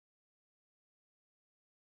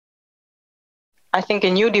I think a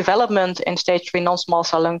new development in stage 3 non-small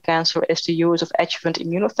cell lung cancer is the use of adjuvant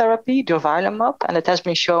immunotherapy, Durvalumab, and it has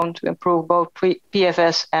been shown to improve both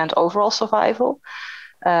PFS and overall survival,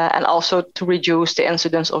 and also to reduce the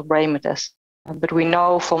incidence of brain metastasis. But we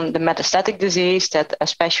know from the metastatic disease that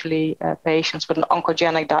especially patients with an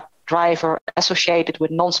oncogenic driver associated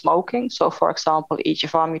with non-smoking, so for example,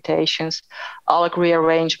 EGFR mutations, ALK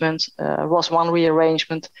rearrangement, ROS1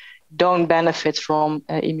 rearrangement, don't benefit from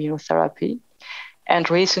immunotherapy. And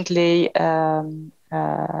recently, a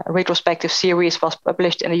retrospective series was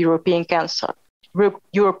published in the European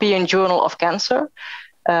Journal of Cancer,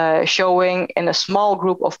 showing in a small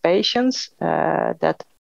group of patients that,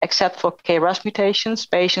 except for KRAS mutations,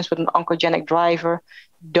 patients with an oncogenic driver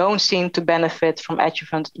don't seem to benefit from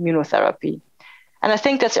adjuvant immunotherapy. And I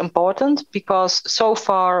think that's important because so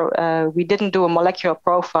far we didn't do a molecular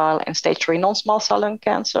profile in stage 3 non-small cell lung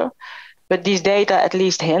cancer. But these data at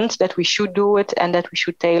least hint that we should do it and that we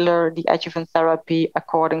should tailor the adjuvant therapy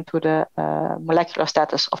according to the molecular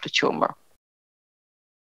status of the tumor.